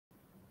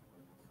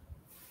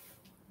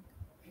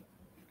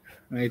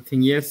I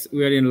think yes,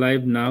 we are in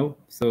live now.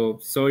 So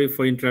sorry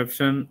for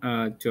interruption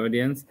to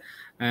audience.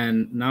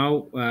 And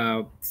now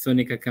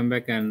Sonika come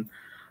back, and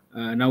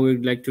now we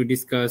would like to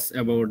discuss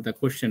about the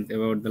questions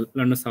about the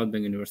London South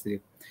Bank University.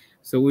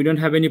 So we don't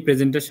have any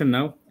presentation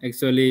now.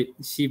 Actually,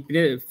 she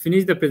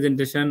finished the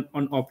presentation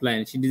on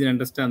offline. She didn't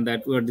understand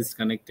that we are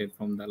disconnected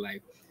from the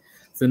live.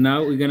 So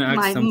now we're gonna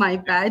ask some. My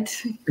bad.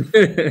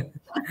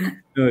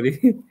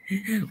 Sorry,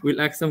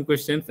 we'll ask some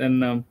questions,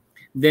 and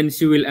then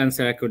she will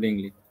answer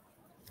accordingly.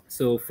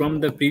 So from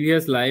the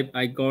previous live,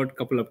 I got a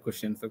couple of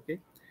questions. Okay,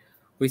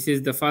 which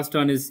is the first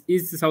one is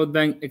South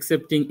Bank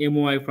accepting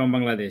MOI from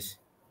Bangladesh,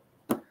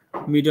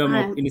 medium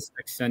of I,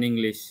 instruction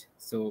English?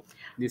 So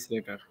this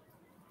letter.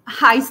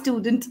 Hi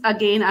student,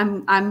 again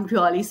I'm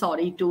really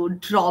sorry to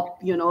drop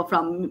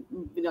from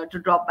to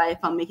drop by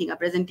from making a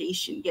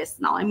presentation. Yes,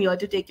 now I'm here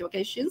to take your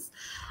questions.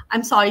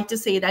 I'm sorry to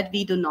say that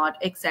we do not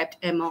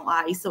accept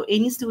MOI, so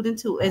any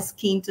student who is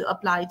keen to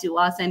apply to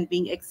us and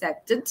being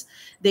accepted,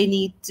 they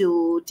need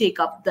to take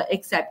up the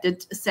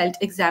accepted CELT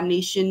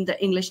examination,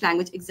 the English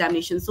language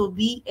examination. So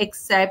we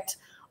accept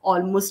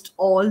almost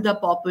all the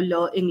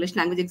popular English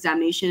language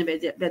examination,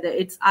 whether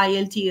it's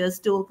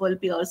IELTS,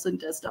 TOEFL, Pearson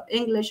test of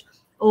English,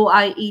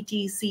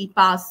 OIETC,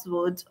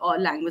 passwords, or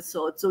language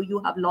search. So you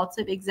have lots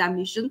of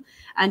examination.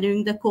 And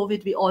during the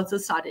COVID, we also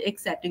started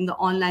accepting the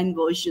online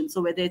version.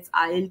 So whether it's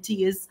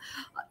IELTS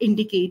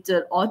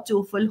indicator or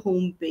TOEFL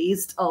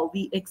home-based,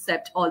 we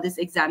accept all this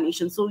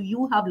examination. So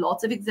you have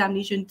lots of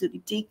examination to be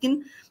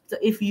taken. So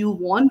if you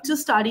want to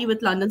study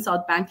with London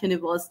South Bank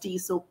University,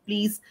 so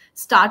please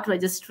start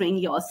registering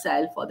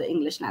yourself for the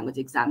English language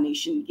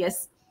examination.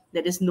 Yes,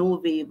 there is no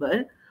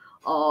waiver.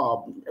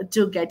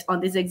 To get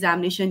on this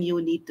examination,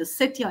 you need to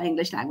sit your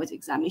English language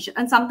examination.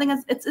 And something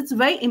is, it's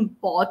very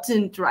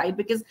important, right?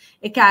 Because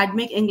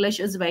academic English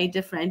is very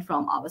different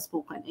from our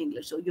spoken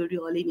English. So you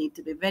really need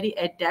to be very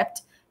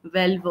adept,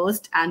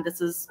 well-versed, and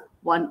this is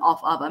one of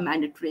our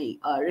mandatory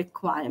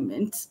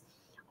requirements.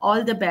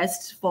 All the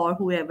best for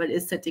whoever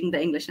is sitting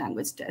the English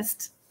language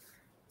test.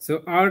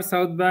 So our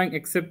South Bank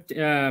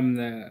accepting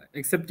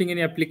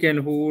any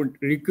applicant who would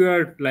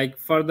require like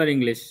further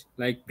English,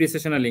 like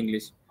pre-sessional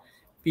English,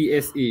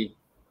 PSE?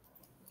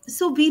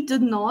 So we do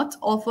not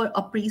offer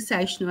a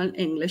pre-sessional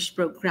English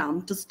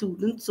program to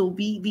students. So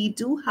we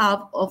do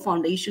have a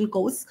foundation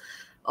course,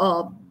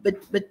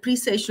 but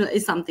pre-sessional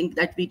is something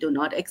that we do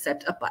not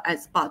accept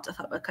as part of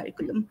our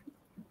curriculum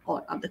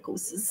or other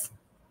courses.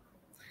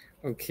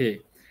 Okay.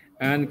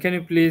 And can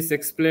you please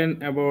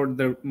explain about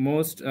the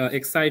most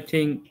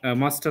exciting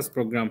master's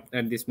program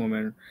at this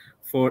moment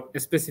for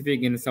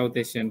specific in South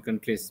Asian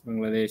countries,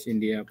 Bangladesh,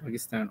 India,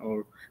 Pakistan,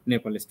 or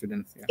Nepal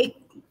students? Yeah.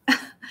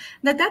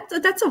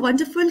 That's a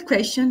wonderful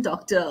question,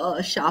 Dr.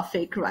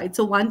 Shafiq, right?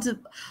 So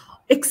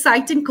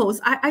exciting course.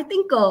 I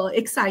think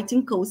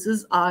exciting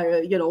courses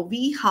are,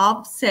 we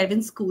have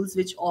 7 schools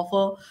which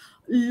offer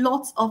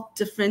lots of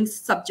different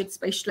subject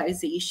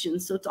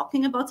specializations. So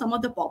talking about some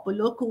of the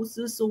popular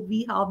courses, so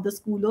we have the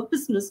School of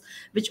Business,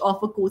 which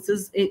offer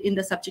courses in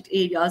the subject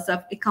areas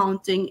of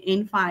accounting,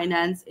 in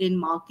finance, in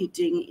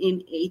marketing,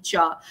 in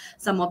HR.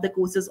 Some of the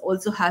courses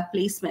also have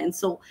placements.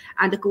 So,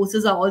 and the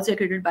courses are also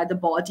accredited by the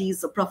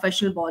bodies,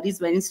 professional bodies,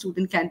 wherein a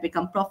student can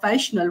become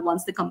professional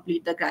once they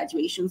complete the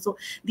graduation. So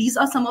these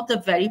are some of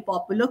the very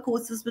popular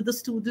courses with the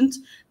student.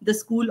 The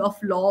School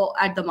of Law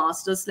at the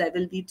master's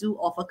level, we do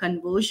offer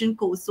conversion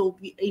course. So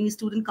any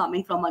student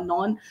coming from a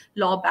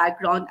non-law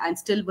background and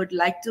still would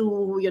like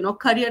to,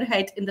 career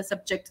head in the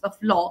subject of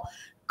law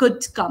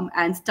could come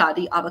and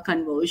study our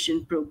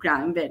conversion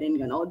program, wherein,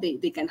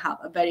 they can have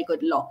a very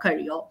good law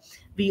career.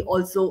 We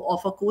also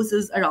offer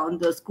courses around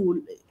the school,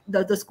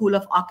 the School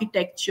of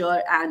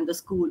Architecture and the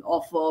School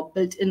of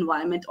Built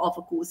Environment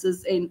offer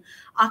courses in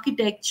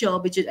architecture,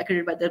 which is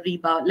accredited by the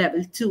REBA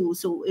level 2.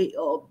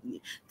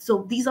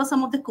 So these are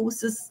some of the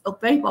courses,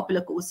 very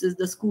popular courses.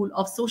 The School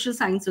of Social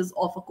Sciences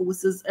offer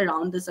courses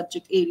around the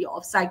subject area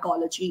of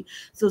psychology.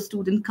 So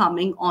student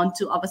coming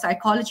onto our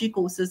psychology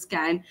courses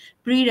can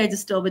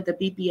pre-register with the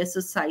BPS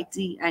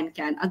Society and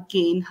can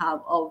again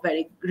have a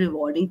very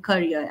rewarding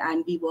career.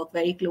 And we work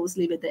very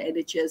closely with the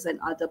NHS and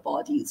other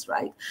bodies,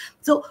 right?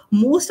 So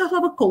most of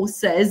our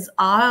courses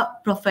are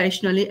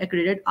professionally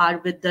accredited, are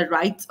with the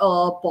right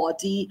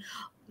body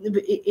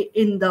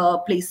in the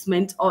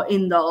placement or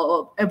in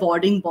the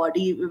awarding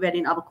body,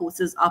 wherein our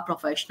courses are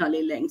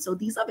professionally linked. So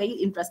these are very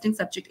interesting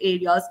subject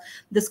areas.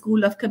 The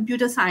School of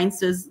Computer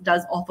Sciences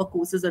does offer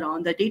courses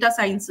around the data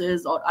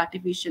sciences or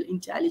artificial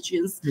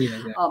intelligence.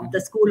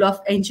 The School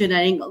of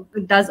Engineering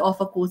does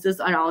offer courses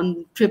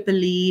around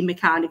EEE,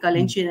 mechanical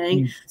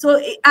engineering. So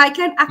I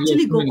can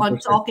actually go on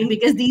talking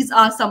because these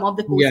are some of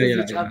the courses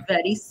which are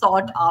very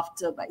sought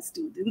after by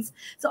students.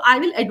 So I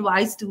will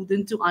advise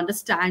students to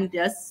understand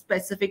their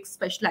specific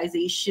specialization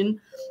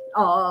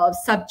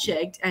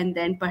subject and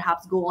then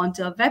perhaps go on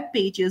to our web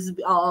pages.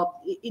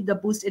 In the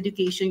Boost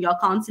Education, your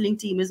counseling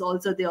team is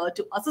also there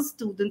to assist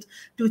students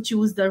to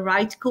choose the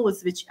right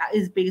course, which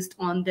is based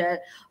on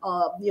their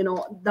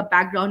the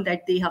background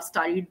that they have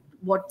studied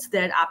what's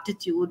their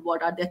aptitude,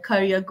 what are their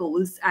career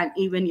goals, and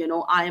even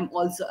I am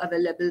also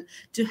available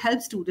to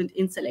help student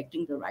in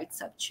selecting the right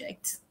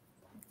subjects.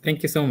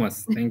 Thank you so much.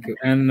 Thank you.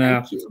 And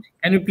Thank you.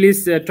 can you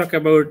please talk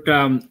about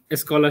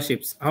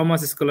scholarships? How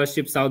much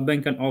scholarship South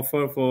Bank can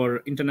offer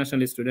for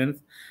international students?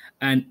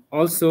 And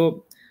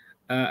also,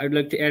 I'd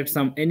like to add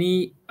some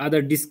any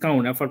other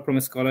discount apart from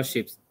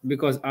scholarships,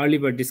 because early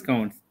bird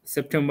discount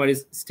September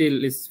is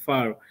still is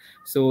far.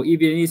 So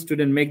if any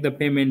student make the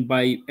payment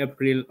by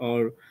April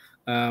or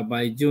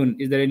by June,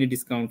 is there any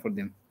discount for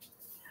them?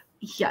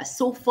 Yes.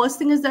 So first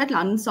thing is that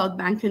London South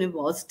Bank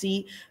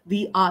University,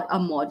 we are a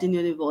modern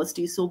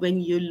university. So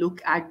when you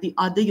look at the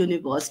other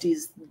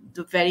universities,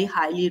 the very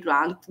highly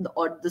ranked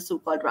or the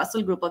so-called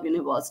Russell group of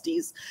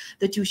universities,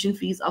 the tuition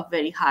fees are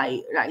very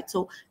high, right?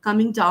 So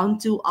coming down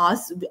to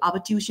us, our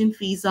tuition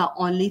fees are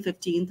only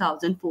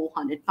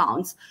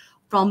 £15,400.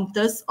 From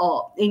this,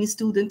 any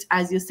student,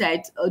 as you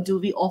said, do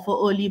we offer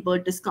early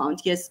bird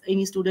discount? Yes,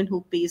 any student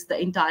who pays the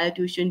entire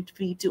tuition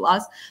fee to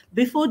us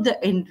before the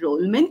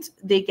enrollment,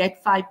 they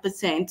get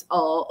 5%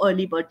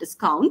 early bird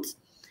discount.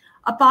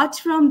 Apart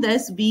from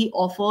this, we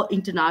offer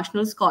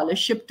international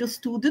scholarship to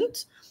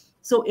students.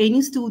 So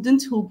any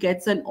student who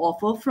gets an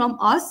offer from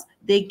us,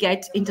 they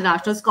get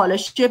international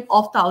scholarship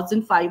of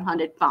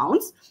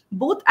 £1,500,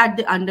 both at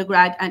the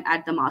undergrad and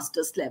at the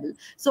master's level.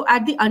 So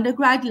at the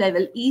undergrad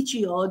level, each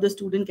year the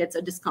student gets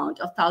a discount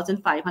of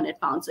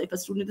 £1,500. So if a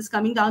student is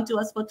coming down to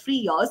us for 3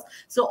 years,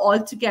 so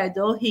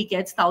altogether he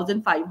gets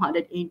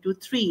 1,500 into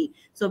 3,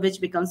 so which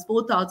becomes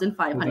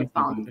 £4,500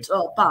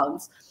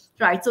 pounds.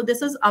 Right. So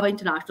this is our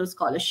international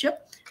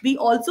scholarship. We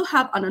also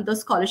have another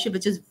scholarship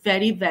which is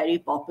very, very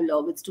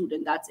popular with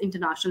students. That's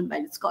international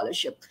merit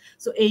scholarship.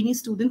 So any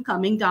student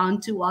coming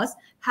down to us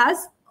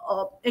has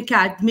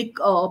academic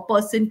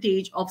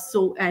percentage of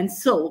so and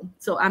so.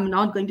 So I'm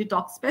not going to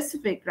talk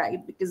specific, right,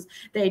 because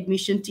the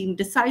admission team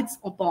decides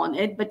upon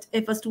it. But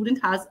if a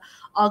student has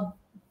a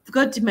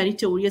good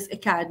meritorious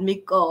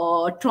academic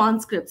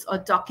transcripts or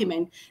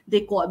document,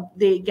 they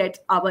get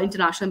our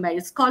international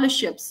merit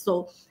scholarships.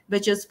 So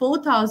which is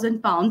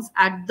 £4,000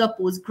 at the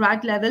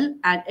postgrad level,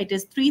 and it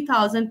is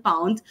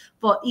 £3,000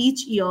 for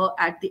each year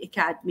at the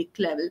academic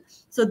level.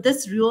 So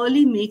this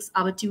really makes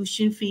our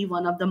tuition fee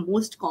one of the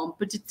most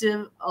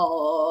competitive,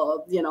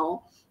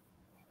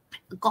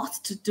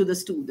 cost to the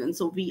students.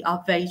 So we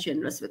are very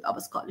generous with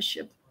our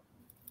scholarship.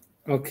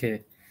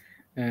 Okay.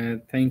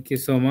 Thank you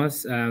so much.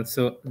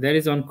 So there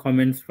is one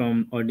comment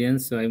from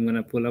audience, so I'm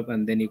gonna pull up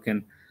and then you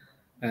can.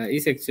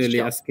 Is actually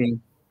Sure.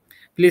 asking,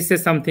 please say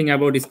something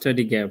about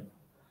study gap.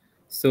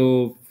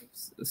 So,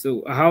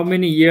 so how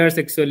many years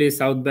actually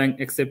South Bank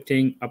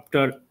accepting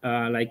after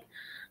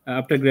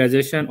after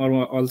graduation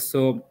or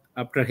also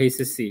after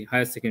HSC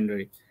higher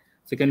secondary?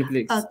 So can you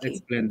please Okay.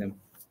 explain them?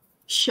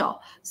 Sure.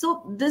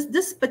 So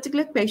this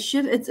particular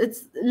question,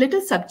 it's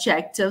little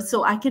subjective,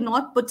 so I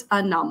cannot put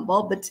a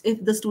number. But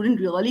if the student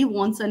really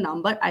wants a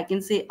number, I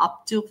can say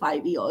up to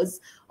 5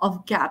 years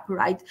of gap,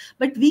 right?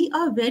 But we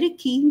are very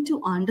keen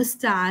to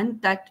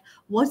understand that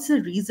what's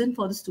the reason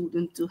for the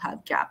student to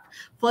have gap.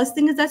 First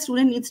thing is that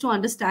student needs to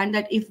understand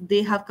that if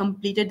they have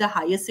completed the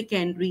higher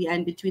secondary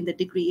and between the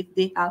degree,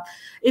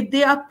 if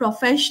they are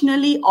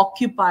professionally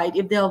occupied,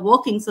 if they are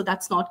working, so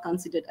that's not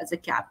considered as a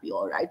gap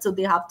year, right? So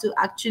they have to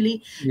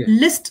actually Yeah,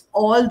 list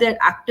all their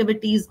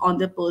activities on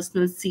their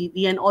personal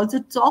CV and also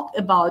talk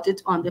about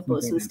it on their it's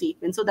personal important.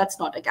 statement. So that's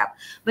not a gap.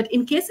 But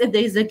in case if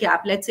there is a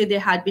gap, let's say there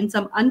had been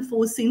some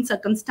unforeseen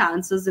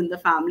circumstances in the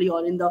family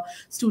or in the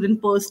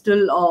student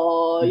personal,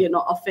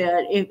 affair.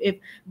 If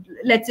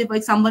let's say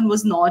like someone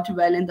was not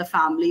well in the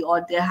family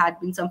or there had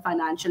been some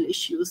financial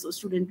issues, so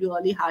student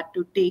really had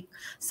to take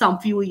some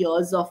few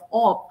years of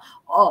off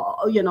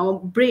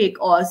or break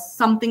or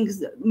something.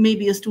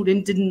 Maybe a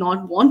student did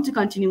not want to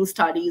continue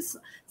studies,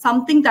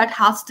 something that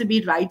has to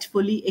be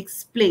rightfully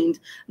explained.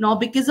 Now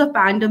because of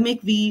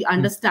pandemic, we Mm.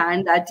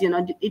 understand that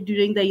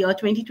during the year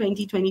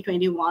 2020,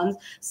 2021,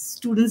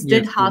 students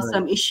did Yes, have you're right.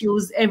 some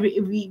issues.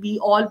 We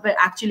all were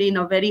actually in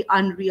a very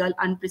unreal,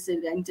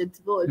 unprecedented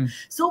world. Mm.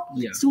 So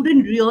Yeah.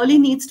 student really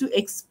needs to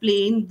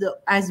explain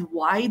as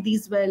why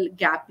these were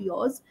gap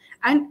years,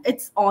 and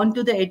it's on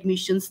to the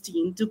admissions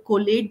team to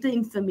collate the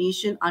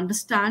information,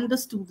 understand the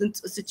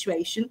student's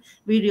situation.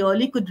 We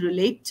really could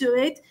relate to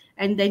it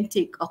and then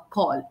take a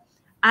call.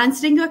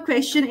 Answering your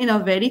question in a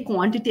very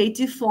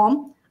quantitative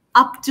form,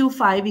 up to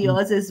 5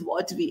 years is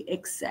what we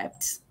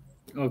accept.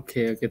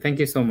 Okay, okay. Thank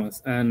you so much.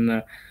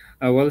 And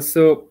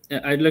also,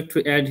 I'd like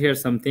to add here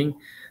something.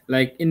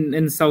 Like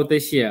in South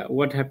Asia,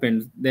 what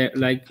happens? There,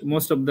 like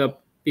most of the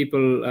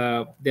people,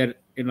 they're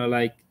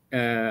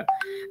they're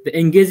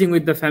engaging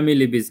with the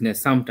family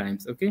business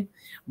sometimes. Okay,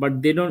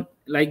 but they don't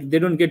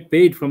get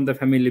paid from the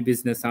family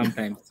business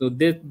sometimes. So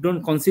they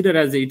don't consider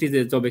as it is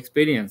a job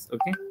experience.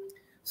 Okay,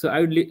 so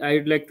I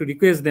would like to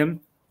request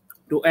them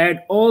to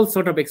add all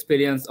sort of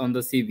experience on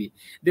the CV.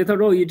 They thought,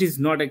 oh, it is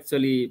not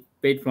actually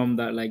paid from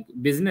the like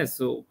business,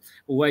 so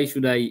why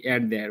should I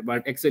add there?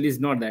 But actually it's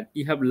not that.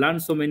 You have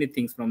learned so many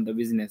things from the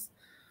business.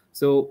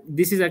 So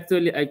this is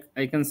actually,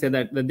 I can say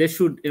that they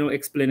should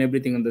explain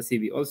everything on the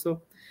CV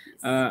also.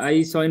 Yes.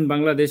 I saw in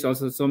Bangladesh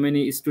also so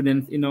many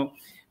students,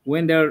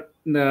 when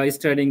they're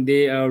studying,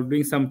 they are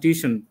doing some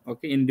tuition,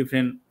 okay, in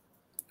different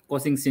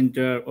coaching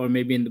center or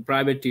maybe in the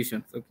private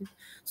tuitions, okay.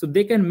 So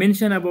they can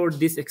mention about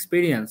this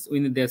experience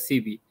in their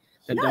CV,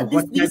 that Yeah,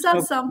 what these types are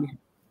of. some.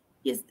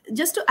 Yes,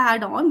 just to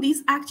add on,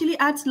 these actually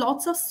adds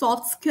lots of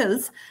soft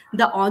skills,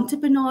 the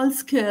entrepreneurial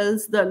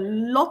skills, the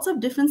lots of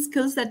different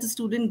skills that the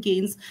student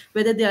gains,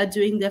 whether they are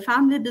doing their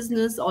family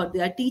business or they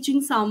are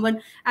teaching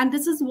someone. And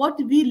this is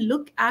what we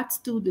look at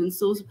students.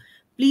 So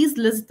please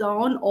list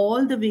down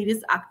all the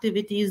various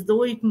activities,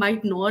 though it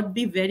might not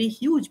be very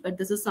huge, but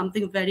this is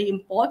something very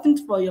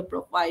important for your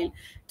profile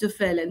to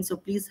fill. And so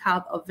please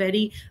have a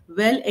very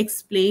well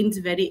explained,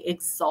 very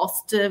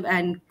exhaustive,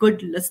 and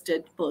good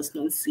listed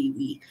personal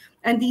CV.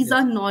 And these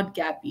are Yes. not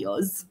gap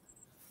years.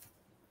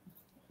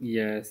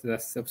 Yes,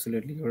 that's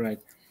absolutely you're right.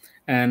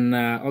 And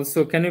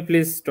also, can you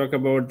please talk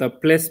about the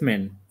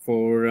placement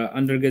for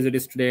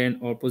undergraduate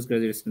student or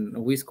postgraduate student?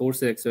 Which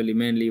courses actually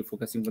mainly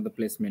focusing on the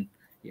placement?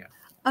 Yeah.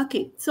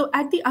 Okay, so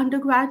at the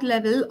undergrad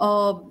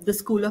level, the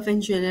School of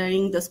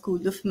Engineering, the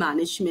School of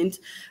Management,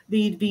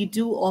 we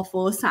do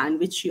offer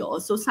sandwich year.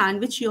 So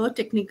sandwich year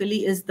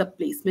technically is the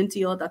placement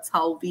year. That's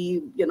how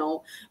we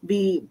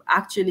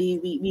actually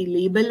we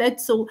label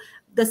it. So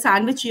the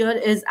sandwich year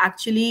is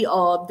actually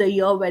the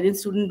year wherein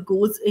student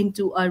goes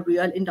into a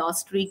real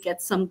industry,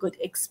 gets some good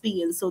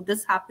experience. So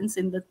this happens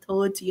in the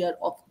third year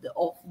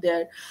of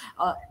their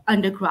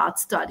undergrad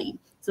study.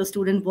 So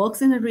student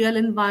works in a real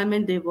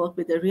environment, they work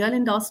with a real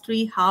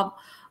industry, have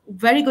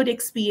very good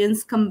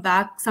experience, come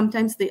back.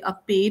 Sometimes they are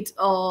paid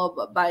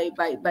by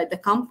the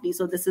company.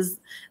 So this is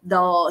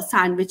the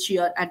sandwich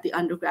year at the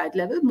undergrad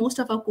level. Most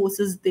of our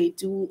courses, they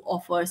do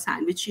offer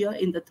sandwich year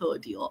in the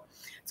third year.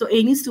 So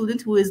any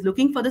student who is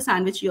looking for the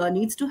sandwich year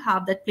needs to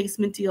have that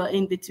placement year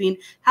in between,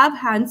 have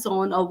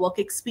hands-on or work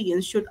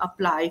experience, should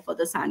apply for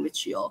the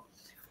sandwich year.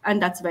 And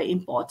that's very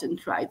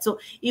important, right? So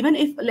even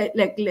if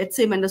like let's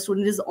say when the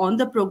student is on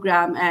the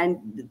program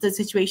and the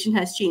situation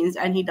has changed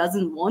and he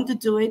doesn't want to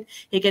do it,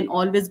 he can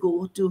always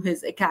go to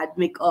his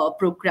academic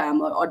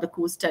program or the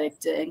course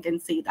director and can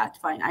say that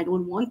fine, I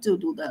don't want to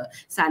do the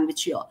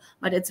sandwich year.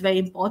 But it's very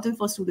important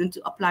for students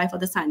to apply for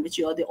the sandwich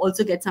year. They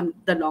also get some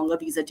the longer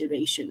visa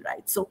duration,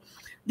 right? So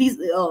these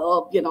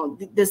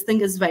this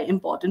thing is very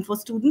important for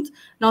students.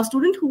 Now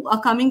students who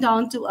are coming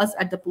down to us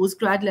at the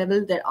postgrad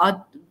level, there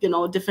are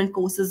different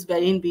courses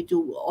wherein we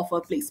do offer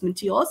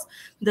placement years.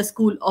 The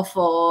School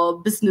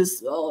of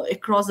Business,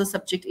 across the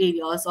subject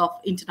areas of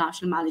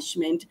international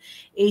management,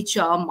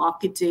 HR,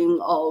 marketing,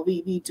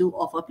 we do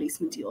offer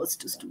placement years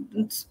to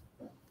students.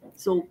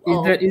 So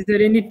Is there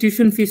any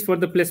tuition fees for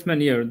the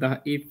placement year?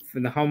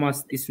 The how much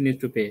is need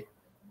to pay?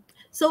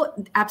 So,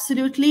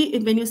 absolutely,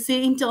 when you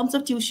say in terms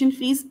of tuition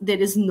fees, there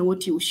is no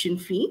tuition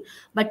fee.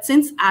 But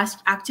since as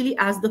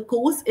the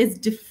course is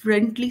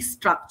differently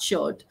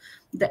structured,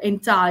 the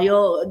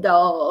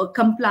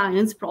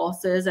compliance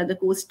process and the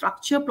course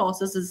structure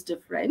process is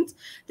different.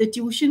 The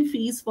tuition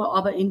fees for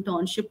our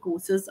internship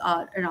courses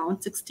are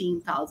around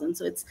 16,000.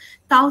 So it's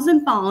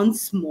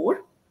 £1,000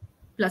 more,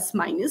 plus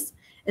minus.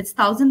 It's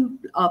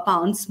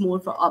 £1,000 more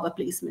for our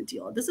placement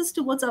year. This is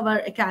towards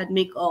our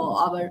academic or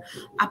our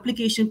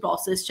application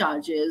process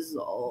charges,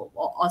 or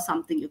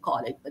something you call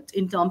it. But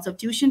in terms of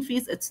tuition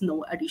fees, it's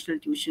no additional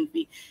tuition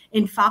fee.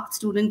 In fact,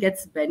 student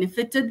gets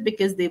benefited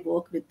because they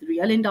work with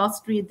real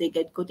industry, they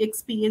get good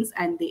experience,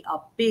 and they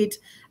are paid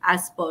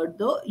as per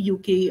the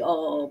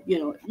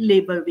UK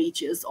labor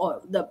wages,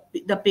 or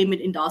the payment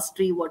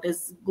industry, what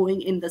is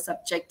going in the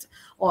subject,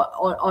 or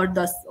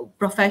the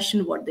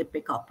profession what they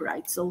pick up,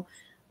 right? So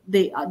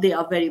they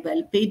are very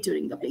well paid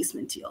during the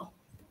placement year.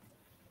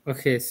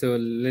 Okay, so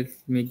let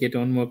me get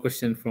one more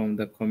question from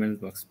the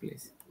comment box,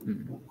 please.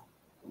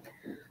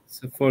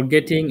 So for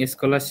getting a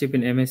scholarship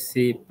in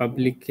MSc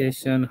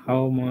publication,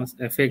 how much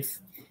affects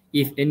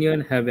if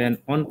anyone have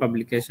an on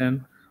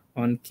publication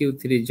on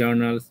Q3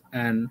 journals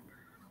and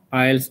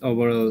IELTS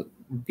overall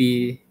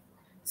B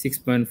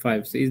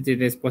 6.5? So is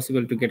it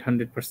possible to get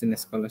 100%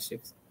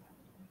 scholarships?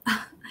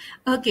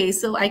 Okay,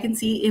 so I can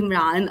see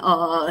Imran.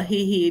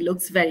 He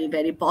looks very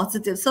very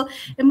positive. So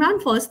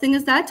Imran, first thing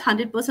is that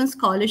 100%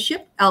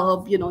 scholarship.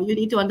 You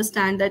need to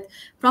understand that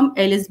from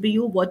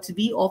LSBU, what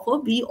we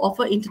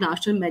offer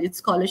international merit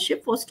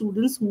scholarship for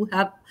students who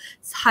have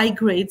high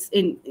grades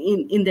in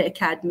the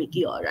academic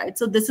year, right?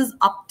 So this is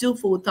up to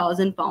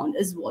 £4,000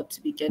 is what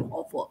we can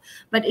offer.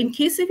 But in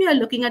case if you are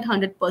looking at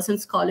 100%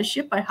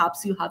 scholarship,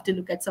 perhaps you have to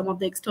look at some of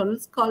the external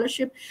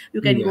scholarship.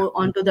 You can Yeah, go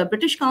onto the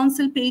British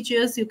Council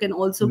pages. You can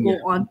also yeah,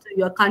 go on to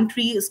your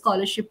country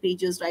scholarship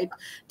pages, right?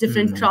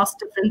 Different mm, trusts,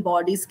 different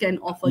bodies can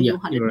offer you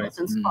yeah, you're right.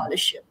 100%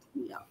 scholarship.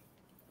 Yeah.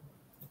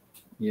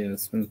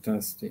 Yes,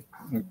 fantastic.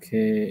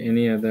 Okay,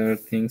 any other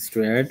things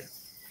to add?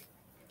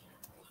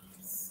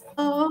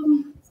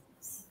 Um,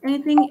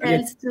 Anything Yeah,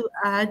 else to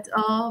add?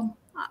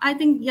 I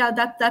think yeah,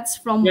 that's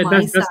from yeah, my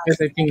that's side.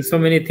 I think so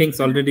many things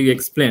already you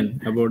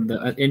explained about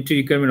the entry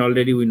requirement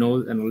already we know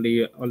and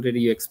already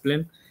you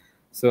explained.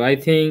 So I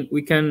think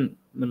we can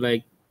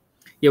like,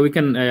 yeah, we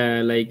can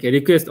like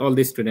request all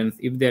these students,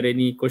 if there are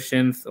any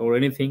questions or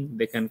anything,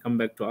 they can come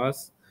back to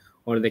us,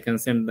 or they can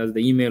send us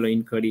the email or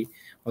inquiry.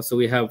 Also,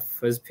 we have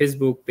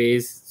Facebook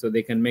page, so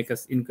they can make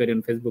us inquiry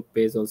on Facebook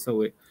page.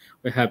 Also,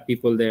 we have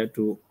people there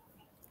to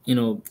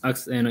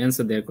ask and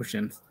answer their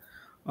questions.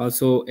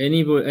 Also,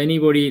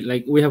 anybody,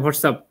 like, we have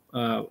WhatsApp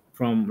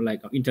from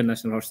like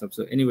international WhatsApp,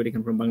 so anybody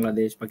can, from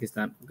Bangladesh,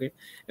 Pakistan, okay,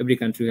 every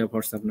country have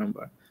WhatsApp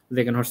number.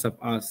 They can WhatsApp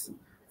us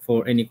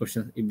for any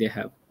questions if they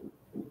have.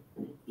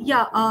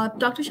 Yeah,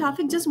 Dr.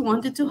 Shafiq just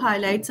wanted to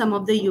highlight some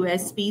of the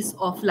USPs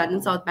of London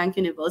South Bank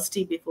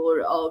University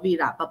before we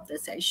wrap up the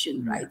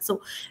session, Yeah. right?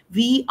 So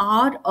we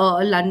are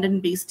a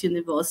London-based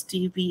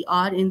university. We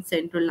are in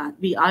Central London.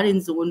 We are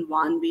in Zone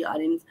 1. We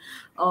are in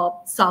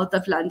south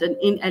of London,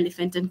 in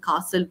Elephant and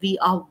Castle. We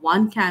are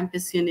one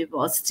campus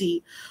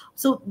university.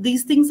 So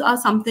these things are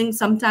something,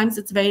 sometimes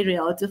it's very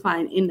rare to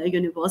find in a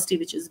university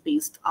which is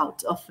based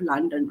out of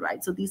London,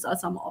 right? So these are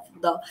some of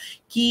the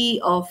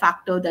key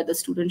factor that the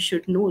student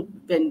should know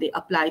when they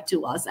apply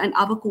to us. And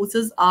our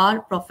courses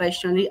are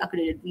professionally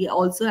accredited. We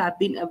also have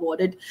been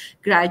awarded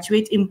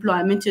Graduate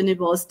Employment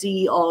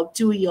University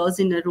 2 years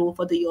in a row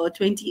for the year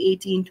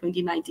 2018,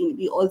 2019.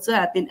 We also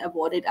have been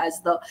awarded as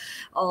the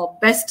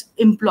best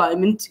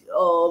employment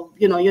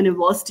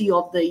university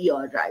of the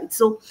year, right?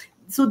 So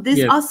these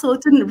Yes, are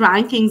certain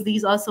rankings,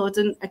 these are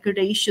certain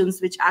accreditations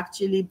which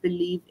actually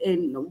believe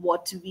in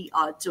what we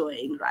are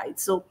doing, right?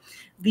 So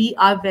we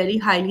are very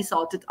highly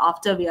sought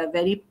after. We are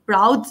very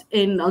proud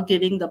in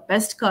giving the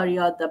best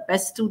career, the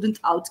best student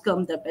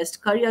outcome, the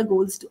best career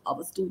goals to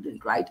our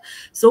student, right?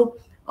 So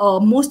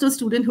most of the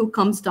student who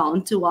comes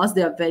down to us,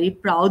 they are very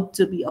proud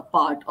to be a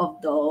part of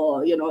the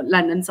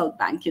London South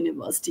Bank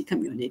University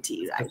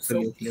community, right? So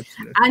absolutely,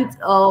 absolutely. and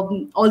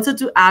also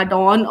to add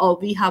on,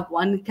 we have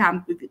one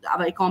camp.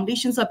 Our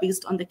accommodations are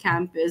based on the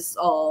campus.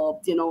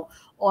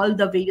 All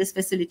the various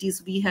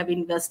facilities. We have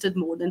invested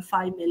more than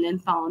 £5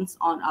 million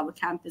on our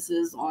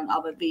campuses, on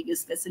our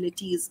various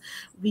facilities.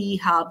 We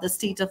have the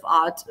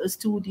state-of-art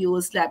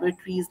studios,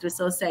 laboratories,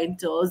 research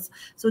centers.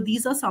 So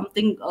these are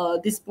something.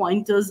 These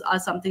pointers are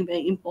something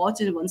very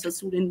important once a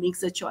student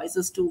makes the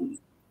choices to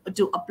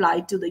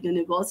apply to the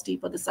university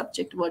for the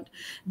subject what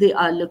they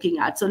are looking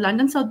at. So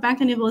London South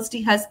Bank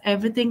University has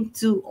everything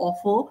to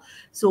offer.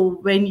 So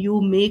when you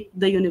make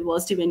the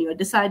university, when you are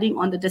deciding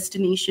on the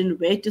destination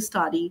where to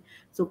study,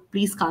 so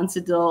please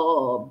consider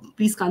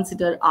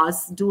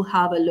us. Do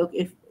have a look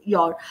if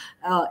your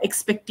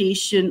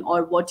expectation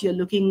or what you're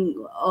looking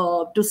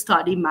to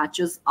study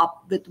matches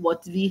up with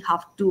what we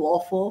have to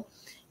offer.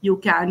 You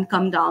can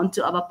come down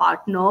to our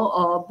partner.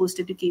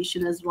 Boost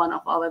Education is one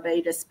of our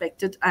very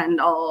respected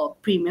and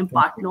premium Okay.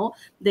 partner.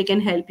 They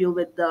can help you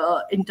with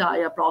the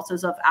entire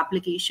process of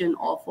application,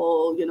 of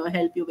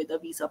help you with the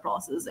visa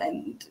process,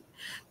 and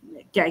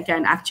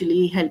can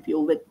actually help you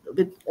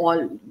with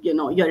all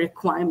your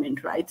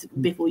requirement, right,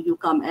 before you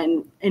come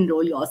and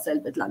enroll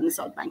yourself with London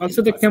South Bank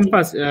Also, the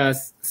University.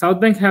 campus,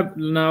 South Bank have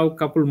now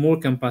couple more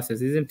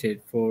campuses, isn't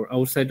it, for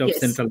outside of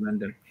Yes, Central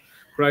London?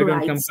 Croydon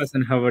right, campus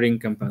and Havering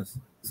campus.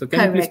 So can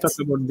you please talk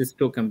correct. about these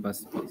two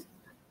campuses, please?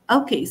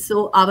 Okay,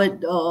 so our,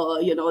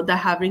 the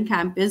Havering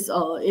campus,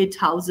 it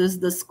houses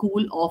the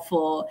School of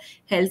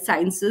Health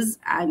Sciences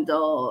and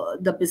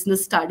the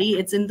Business Study.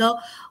 It's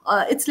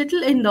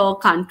little in the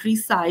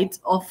countryside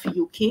of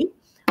UK,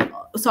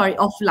 sorry,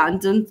 of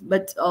London,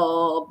 but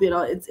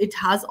it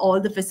has all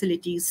the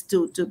facilities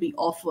to be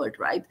offered,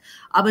 right?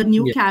 Our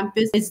new Yeah.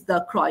 campus is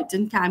the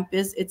Croydon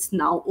campus. It's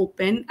now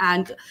open,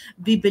 and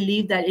we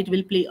believe that it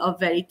will play a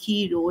very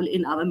key role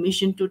in our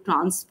mission to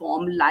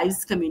transform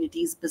lives,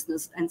 communities,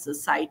 business, and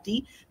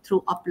society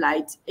through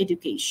applied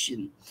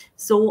education.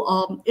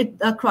 So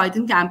the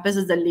Croydon campus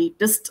is the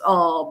latest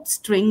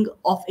string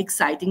of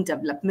exciting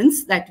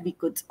developments that we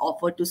could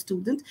offer to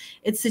students.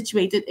 It's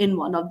situated in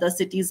one of the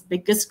city's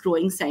biggest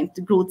growth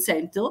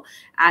center,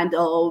 and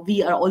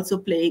we are also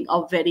playing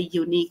a very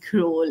unique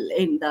role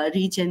in the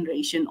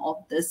regeneration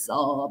of this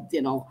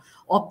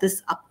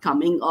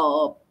upcoming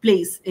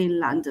place in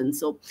London.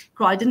 So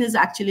Croydon is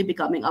actually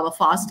becoming our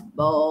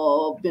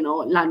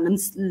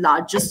London's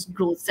largest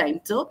growth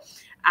center,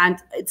 and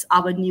it's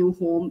our new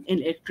home in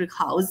Electric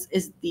House.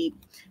 Is the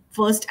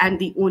first and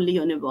the only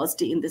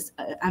university in this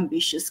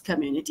ambitious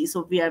community.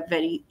 So we are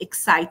very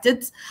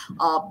excited.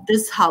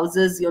 This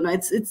houses,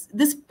 it's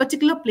this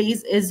particular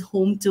place is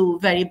home to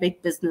very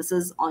big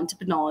businesses,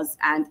 entrepreneurs,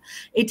 and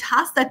it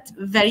has that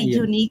very Yeah.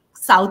 unique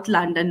South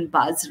London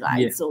buzz,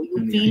 right? Yeah. So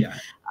you Yeah. feel Yeah.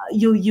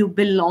 you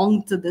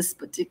belong to this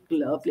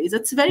particular place.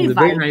 It's very It's a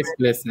very nice vibrant.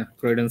 place. Yeah.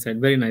 Croydon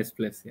side, very nice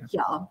place. Yeah.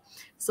 Yeah.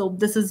 So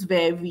this is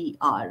where we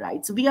are,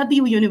 right? So we are the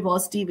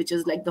university which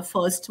is like the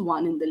first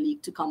one in the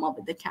league to come up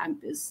with the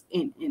campus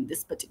in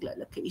this particular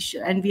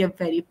location, and we are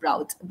very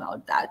proud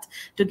about that,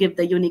 to give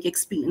the unique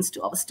experience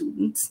to our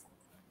students.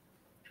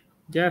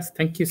 Yes.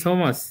 Thank you so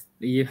much.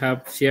 You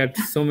have shared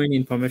so many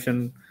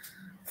information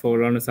for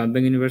London South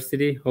Bank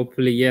University.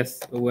 Hopefully, yes,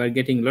 we are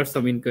getting lots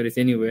of inquiries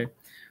anyway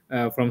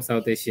from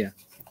South Asia.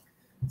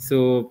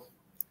 So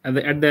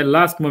at the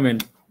last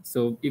moment,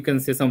 So you can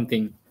say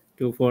something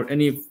to for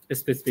any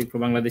specific for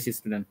Bangladeshi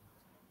student.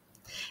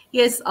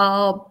 Yes,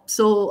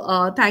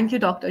 thank you,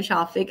 Dr.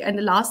 Shafiq. And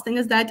the last thing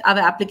is that our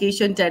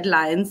application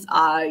deadlines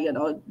are,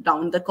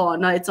 down the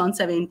corner. It's on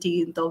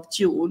 17th of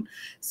June.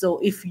 So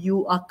if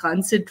you are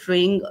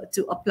considering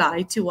to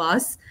apply to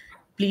us,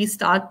 please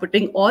start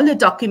putting all the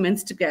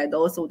documents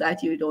together so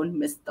that you don't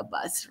miss the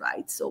bus,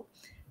 right? So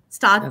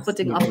start That's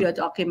putting up your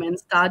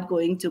documents, start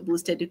going to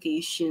Boost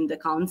Education, the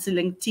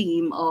counseling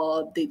team.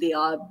 They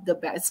are the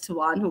best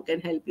one who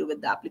can help you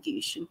with the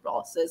application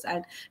process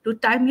and to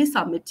timely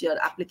submit your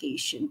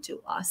application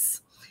to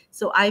us.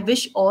 So I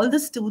wish all the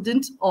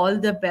students all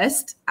the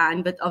best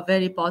and with a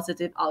very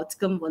positive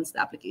outcome once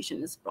the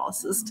application is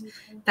processed.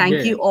 Thank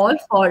yeah. you all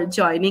for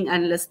joining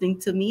and listening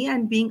to me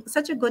and being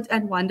such a good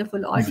and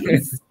wonderful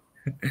audience.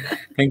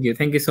 Thank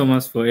you so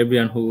much for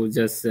everyone who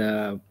just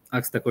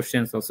asked the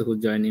questions, also who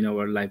joined in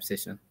our live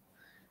session.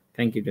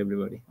 Thank you to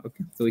everybody.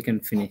 Okay, so we can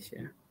finish.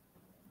 Yeah.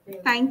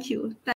 Thank you.